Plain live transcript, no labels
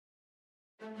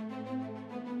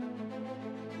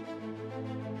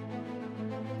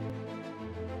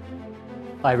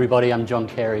Hi everybody, I'm John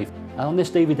Carey. On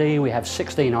this DVD we have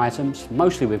 16 items,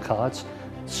 mostly with cards.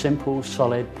 Simple,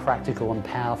 solid, practical and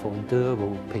powerful and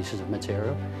durable pieces of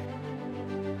material.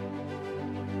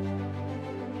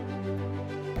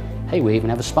 Hey, we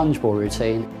even have a sponge ball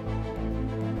routine.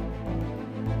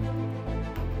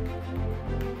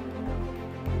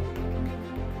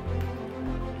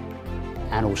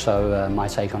 And also my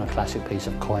take on a classic piece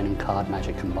of coin and card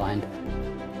magic combined.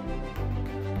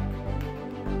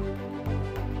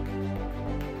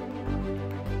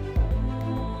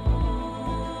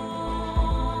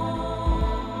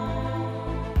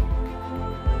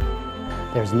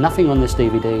 There's nothing on this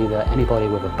DVD that anybody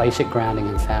with a basic grounding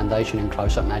and foundation in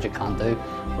close-up magic can't do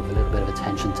with a little bit of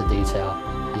attention to detail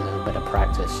and a little bit of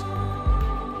practice.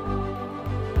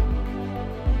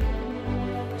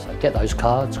 So get those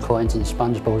cards, coins and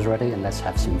sponge balls ready and let's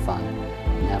have some fun.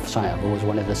 Now for something I've always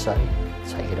wanted to say,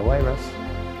 take it away, Russ.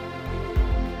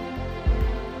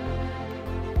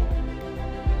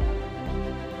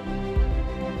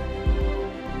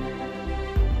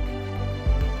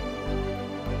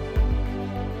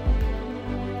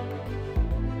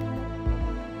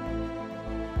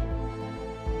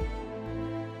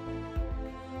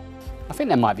 I think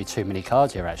there might be too many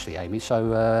cards here actually, Amy,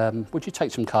 so would you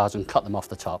take some cards and cut them off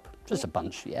the top? Just a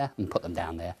bunch, yeah, and put them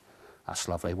down there. That's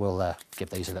lovely. We'll give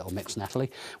these a little mix,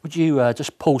 Natalie. Would you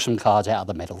just pull some cards out of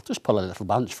the middle? Just pull a little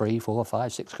bunch, 3, 4,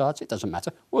 5, 6 cards, it doesn't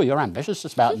matter. Well, you're ambitious,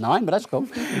 it's about 9, but that's cool.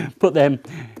 Put them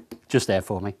just there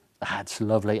for me. That's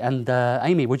lovely. And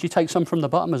Amy, would you take some from the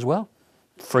bottom as well?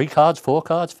 3 cards, 4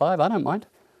 cards, 5, I don't mind.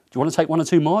 Do you want to take 1 or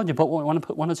 2 more? Do you want to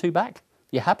put 1 or 2 back?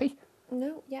 You happy?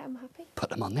 No, yeah, I'm happy. Put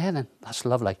them on there then, that's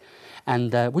lovely.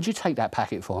 And would you take that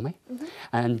packet for me? Mm-hmm.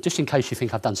 And just in case you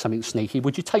think I've done something sneaky,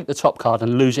 would you take the top card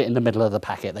and lose it in the middle of the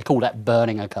packet? They call that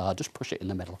burning a card, just push it in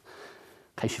the middle.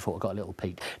 In case you thought I got a little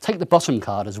peek. Take the bottom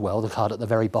card as well, the card at the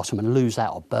very bottom, and lose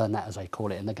that or burn that as they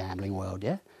call it in the gambling world,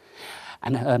 yeah?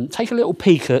 And take a little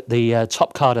peek at the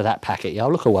top card of that packet, yeah?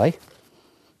 I'll look away,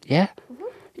 yeah? Mm-hmm.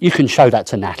 You can show that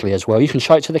to Natalie as well, you can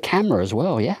show it to the camera as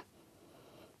well, yeah?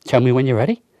 Tell me when you're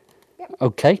ready.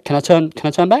 Okay, can I turn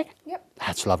back? Yep.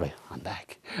 That's lovely, I'm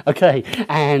back. Okay,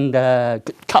 and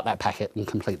cut that packet and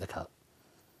complete the cut.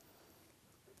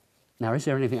 Now, is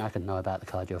there anything I can know about the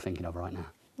card you're thinking of right now?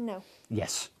 No.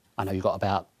 Yes, I know you've got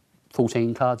about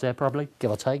 14 cards there probably,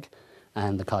 give or take,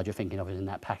 and the card you're thinking of is in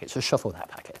that packet, so shuffle that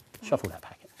packet, shuffle that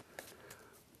packet.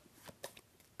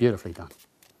 Beautifully done.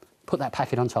 Put that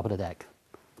packet on top of the deck.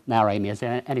 Now, Amy, is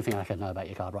there anything I can know about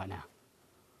your card right now?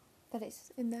 That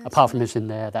it's in there. Apart from it's in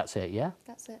there, that's it, yeah?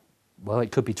 That's it. Well, it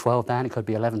could be 12 down, it could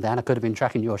be 11 down, I could have been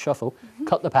tracking your shuffle. Mm-hmm.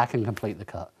 Cut the pack and complete the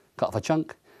cut. Cut off a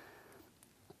chunk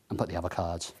and put the other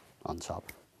cards on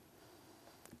top.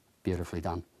 Beautifully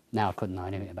done. Now I couldn't know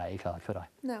anything about your card, could I?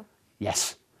 No.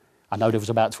 Yes. I know there was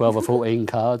about 12 or 14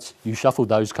 cards. You shuffled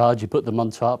those cards, you put them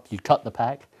on top, you cut the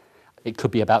pack. It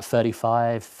could be about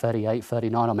 35, 38,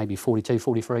 39, or maybe 42,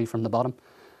 43 from the bottom,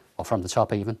 or from the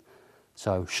top even.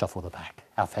 So shuffle the pack.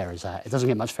 How fair is that? It doesn't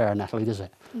get much fairer, Natalie, does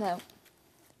it? No.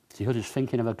 So you're just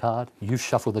thinking of a card, you've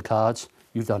shuffled the cards,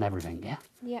 you've done everything, yeah?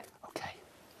 Yeah. Okay.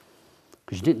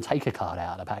 Because you didn't take a card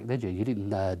out of the pack, did you? You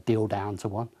didn't deal down to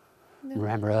one. No.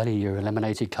 Remember earlier you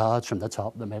eliminated cards from the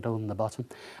top, the middle and the bottom.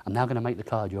 I'm now going to make the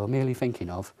card you're merely thinking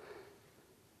of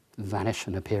vanish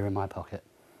and appear in my pocket.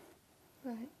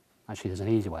 Right. Actually, there's an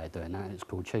easy way of doing that. It's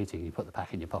called cheating. You put the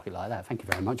pack in your pocket like that. Thank you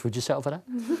very much. Would you settle for that?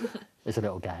 It's a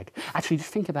little gag. Actually, just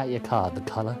think about your card, the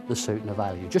colour, the suit and the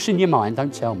value. Just in your mind,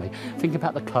 don't tell me. Think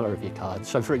about the colour of your card.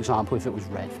 So, for example, if it was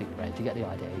red, think red. You get the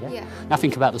idea, yeah? Yeah. Now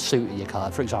think about the suit of your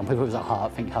card. For example, if it was a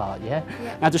heart, think heart, yeah?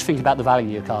 Yeah. Now just think about the value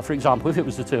of your card. For example, if it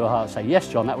was the 2 of hearts, say, yes,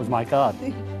 John, that was my card.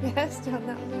 Yes, John,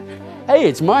 that was my card. Hey,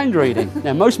 it's mind reading.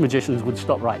 Now, most magicians would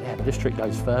stop right there, but this trick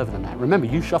goes further than that. Remember,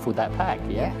 you shuffled that pack,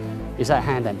 yeah? Is that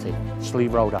hand empty?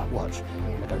 Sleeve rolled up, watch. I'm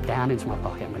going to go down into my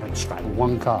pocket, I'm going to extract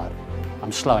 1 card.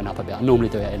 I'm slowing up a bit, I normally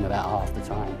do it in about half the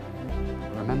time.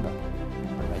 But remember,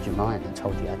 I read your mind and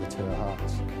told you had the 2 of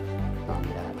hearts. Not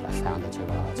only that, but I found the 2 of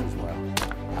hearts as well.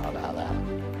 How about that?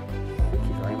 Thank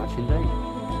you very much indeed.